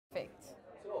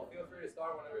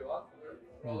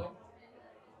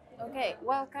Okay,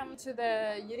 welcome to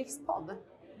the JuristPodden.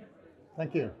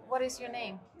 Thank you. What is your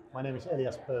name? My name is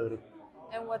Elias Pöyry.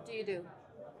 And what do you do?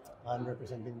 I'm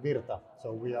representing Virta,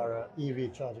 so we are an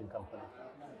EV charging company.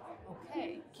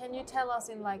 Okay, can you tell us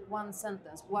in like one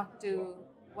sentence what do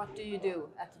you do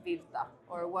at Virta,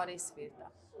 or what is Virta?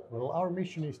 Well, our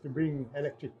mission is to bring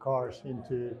electric cars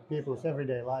into people's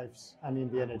everyday lives and in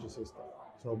the energy system,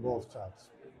 so both sides.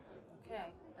 Okay,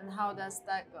 and how does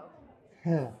that go?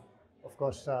 Of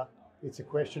course, it's a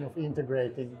question of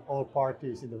integrating all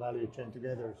parties in the value chain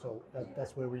together, so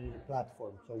that's where we need a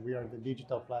platform. So we are the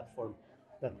digital platform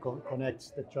that connects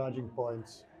the charging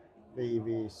points, the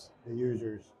EVs, the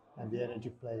users, and the energy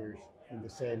players in the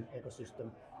same ecosystem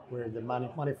where the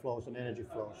money flows and energy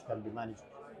flows can be managed.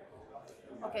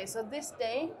 Okay, so this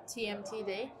day, TMT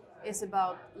Day, is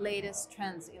about latest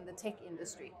trends in the tech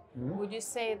industry. Mm-hmm. Would you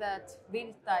say that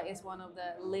Virta is one of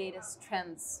the latest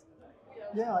trends?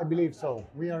 Yeah, I believe so.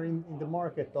 We are in the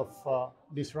market of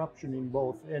disruption in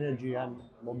both energy and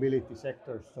mobility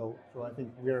sectors. So I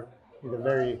think we're in the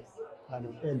very kind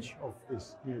of edge of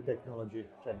this new technology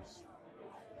trends.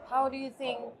 How do you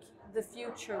think the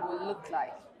future will look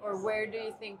like, or where do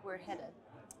you think we're headed?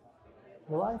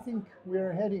 Well, I think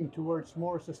we're heading towards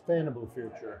more sustainable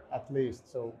future, at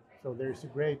least. So there's a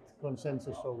great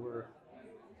consensus over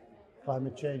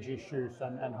climate change issues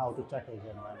and how to tackle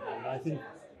them. And I think,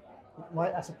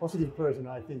 as a positive person,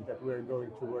 I think that we're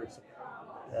going towards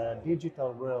a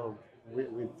digital world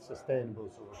with sustainable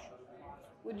solutions.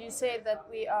 Would you say that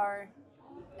we are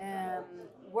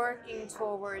working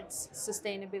towards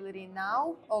sustainability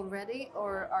now already,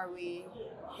 or are we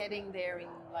heading there in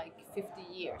like 50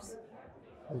 years?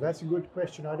 Well, that's a good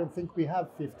question. I don't think we have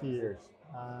 50 years.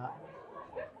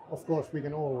 Of course, we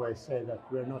can always say that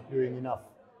we're not doing enough,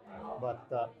 but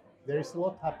there is a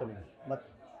lot happening. But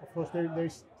of course,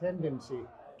 there's tendency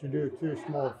to do too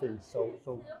small things. So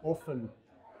often,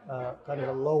 kind of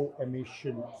a low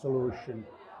emission solution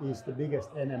is the biggest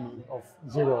enemy of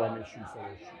zero emission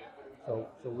solution. So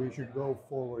we should go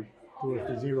forward towards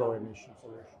the zero emission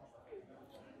solution.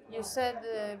 You said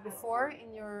before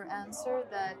in your answer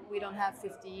that we don't have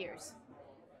 50 years.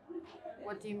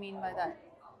 What do you mean by that?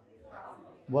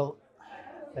 Well,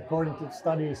 according to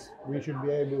studies, we should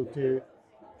be able to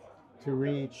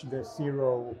reach the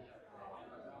zero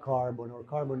carbon or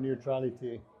carbon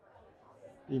neutrality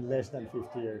in less than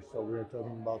 50 years. So we're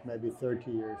talking about maybe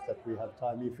 30 years that we have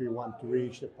time if we want to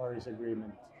reach the Paris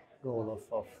Agreement goal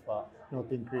of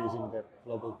not increasing the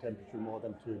global temperature more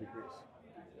than 2 degrees.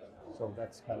 So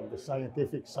that's kind of the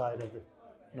scientific side of it,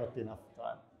 not enough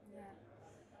time.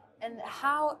 Yeah. And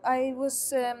how I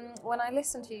was, when I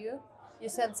listened to you, you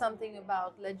said something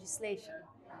about legislation.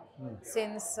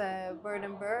 Since Bird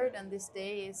and Bird and this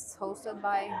day is hosted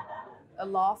by a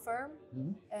law firm,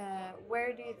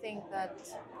 where do you think that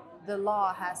the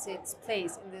law has its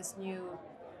place in this new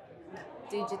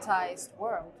digitized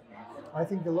world? I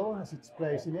think the law has its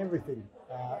place in everything.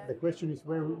 The question is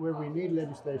where we need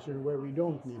legislation, where we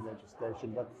don't need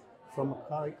legislation. But from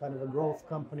a kind of a growth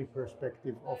company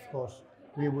perspective, of course,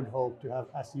 we would hope to have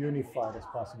as unified as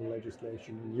possible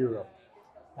legislation in Europe.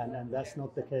 And that's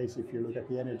not the case if you look at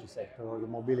the energy sector or the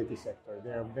mobility sector.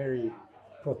 They are very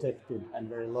protected and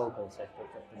very local sectors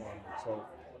at the moment. So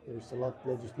there's a lot of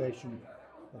legislation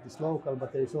that is local,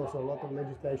 but there's also a lot of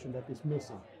legislation that is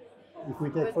missing. If we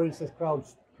take, for instance,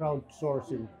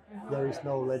 crowdsourcing, there is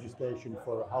no legislation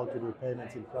for how to do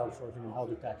payments in crowdsourcing and how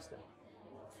to tax them.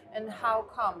 And how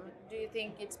come? Do you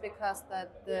think it's because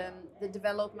that the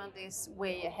development is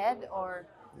way ahead, or?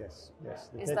 Yes.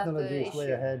 The technology is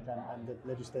way ahead and the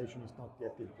legislation is not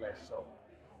yet in place. So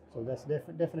that's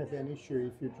definitely an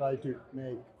issue if you try to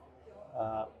make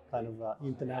kind of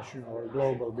international or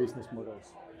global business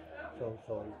models.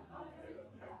 So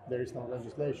there is no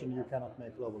legislation, you cannot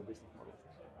make global business models.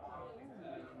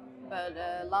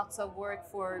 But lots of work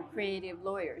for creative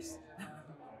lawyers.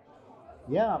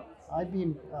 Yeah, I've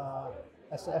been,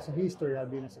 as a history, I've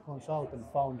been as a consultant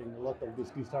founding a lot of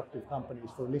these disruptive companies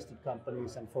for listed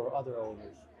companies and for other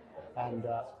owners. And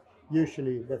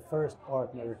usually the first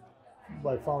partner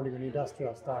by founding an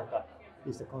industrial startup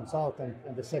is a consultant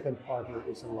and the second partner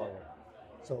is a lawyer.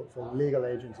 So legal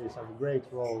agencies have a great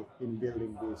role in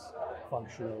building these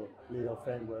functional legal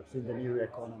frameworks in the new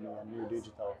economy and new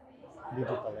digital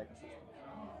ecosystem.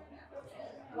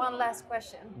 One last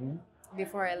question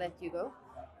before I let you go.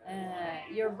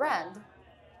 Your brand,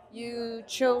 you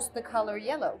chose the color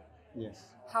yellow. Yes.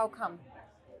 How come?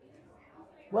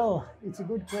 Well, it's a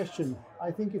good question. I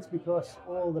think it's because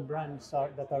all the brands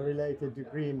that are related to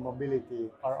green mobility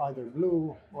are either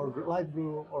blue or light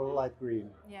blue or light green.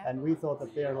 Yeah. And we thought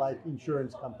that they're like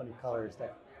insurance company colors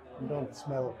that don't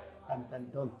smell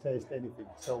and don't taste anything.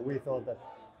 So we thought that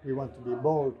we want to be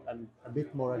bold and a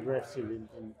bit more aggressive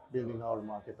in building our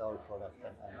market, our product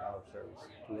and our service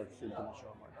towards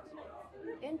international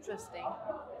markets. Interesting.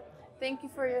 Thank you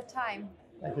for your time.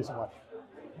 Thank you so much.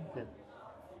 Okay.